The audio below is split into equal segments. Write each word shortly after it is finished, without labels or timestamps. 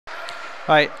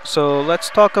Right, so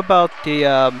let's talk about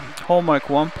the homework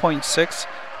 1.6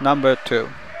 number 2.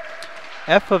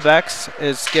 F of x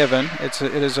is given, it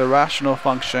is a rational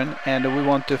function, and we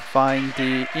want to find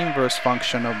the inverse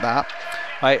function of that.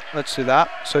 Right, let's do that.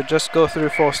 So just go through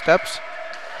 4 steps.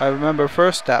 I remember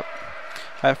first step.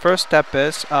 First step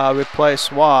is replace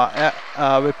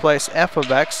f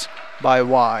of x by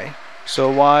y. So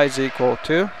y is equal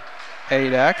to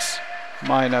 8x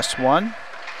minus 1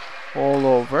 all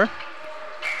over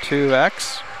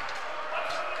 2x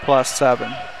plus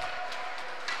 7.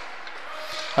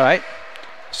 Alright,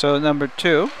 so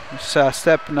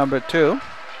step number 2,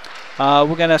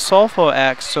 we're gonna solve for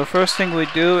x. So first thing we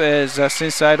do is,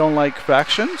 since I don't like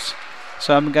fractions,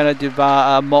 so I'm gonna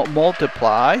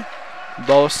multiply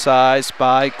both sides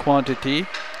by quantity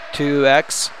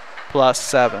 2x plus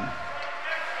 7.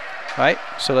 Right,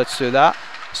 so let's do that.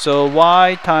 So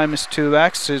y times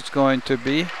 2x is going to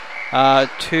be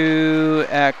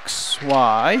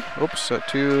 2xy, so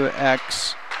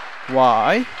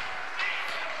 2xy,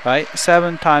 right?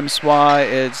 7 times y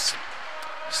is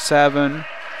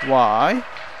 7y,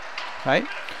 right?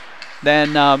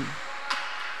 Then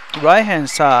right hand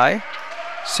side,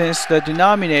 since the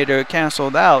denominator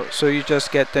cancelled out, so you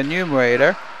just get the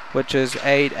numerator, which is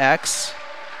 8x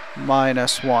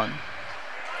minus 1,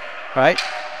 right?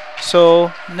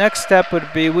 So next step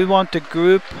would be, we want to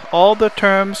group all the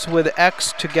terms with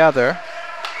x together.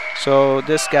 So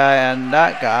this guy and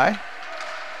that guy,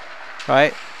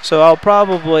 right? So I'll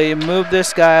probably move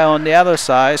this guy on the other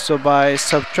side, so by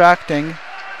subtracting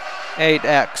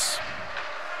 8x,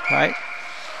 right?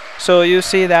 So you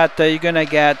see that you're gonna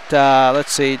get,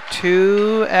 let's see,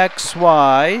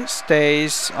 2xy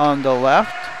stays on the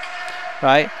left,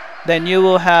 right? Then you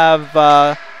will have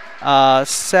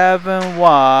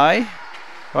 7y,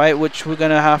 right, which we're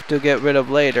gonna have to get rid of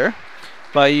later,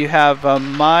 but you have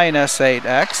minus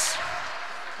 8x,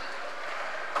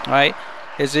 right,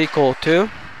 is equal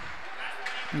to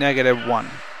negative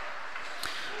 1.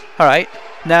 Alright,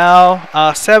 now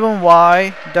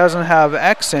 7y doesn't have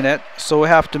x in it, so we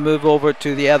have to move over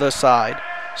to the other side.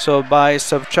 So by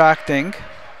subtracting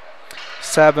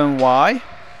 7y,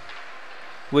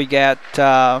 we get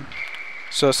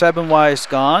so 7y is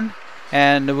gone,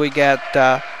 and we get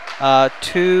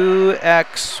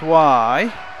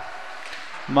 2xy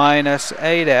minus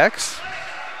 8x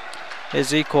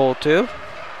is equal to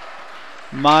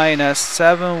minus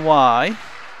 7y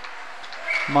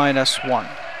minus 1,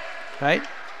 right?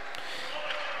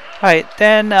 Alright,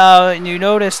 then you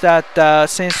notice that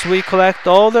since we collect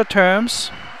all the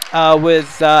terms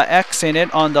with x in it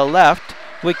on the left,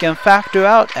 we can factor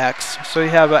out x. So you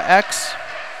have x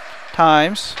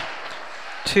times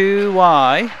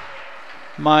 2y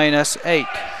minus 8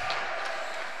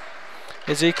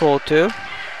 is equal to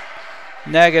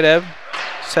negative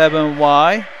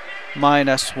 7y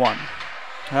minus 1,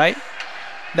 right?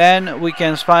 Then we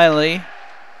can finally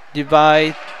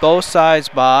divide both sides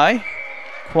by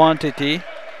quantity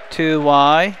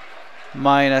 2y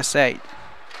minus 8.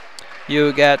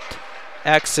 You get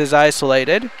x is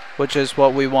isolated, which is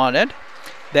what we wanted.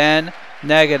 Then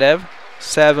negative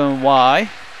 7y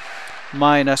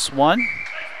minus 1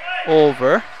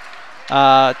 over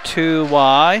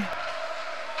 2y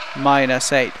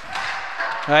minus 8,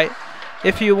 right?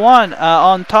 If you want,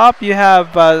 on top you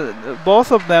have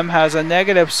both of them has a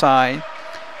negative sign.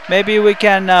 Maybe we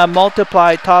can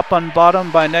multiply top and bottom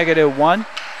by negative 1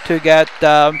 to get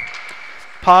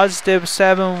positive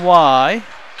 7y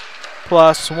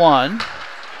plus 1.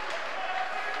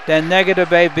 Then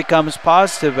negative 8 becomes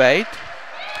positive 8,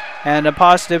 and a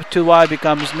positive 2y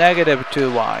becomes negative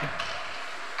 2y.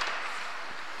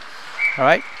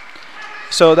 Alright,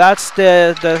 so that's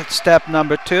the step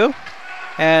number 2.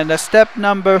 And the step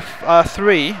number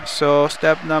 3, so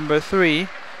step number 3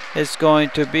 is going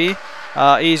to be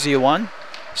easy one.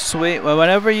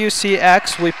 Whenever you see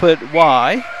x, we put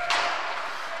y,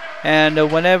 and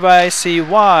whenever I see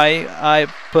y, I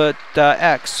put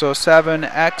x. So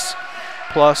 7x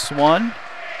plus 1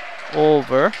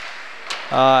 over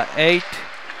 8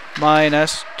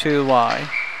 minus 2y.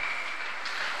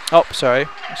 Oh, sorry.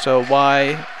 So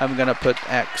y, I'm gonna put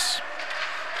x.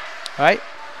 Alright.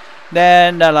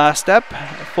 Then the last step,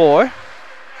 4.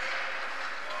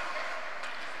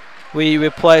 We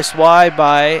replace y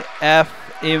by f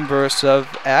inverse of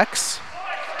x,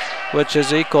 which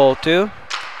is equal to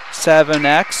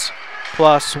 7x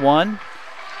plus 1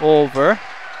 over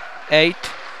 8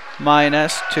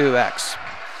 minus 2x.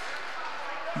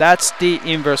 That's the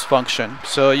inverse function.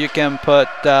 So you can put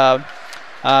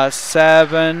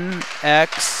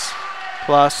 7x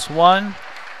plus 1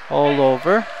 all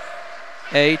over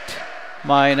 8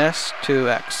 minus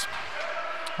 2x.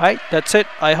 Right, that's it.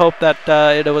 I hope that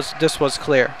this was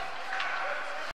clear.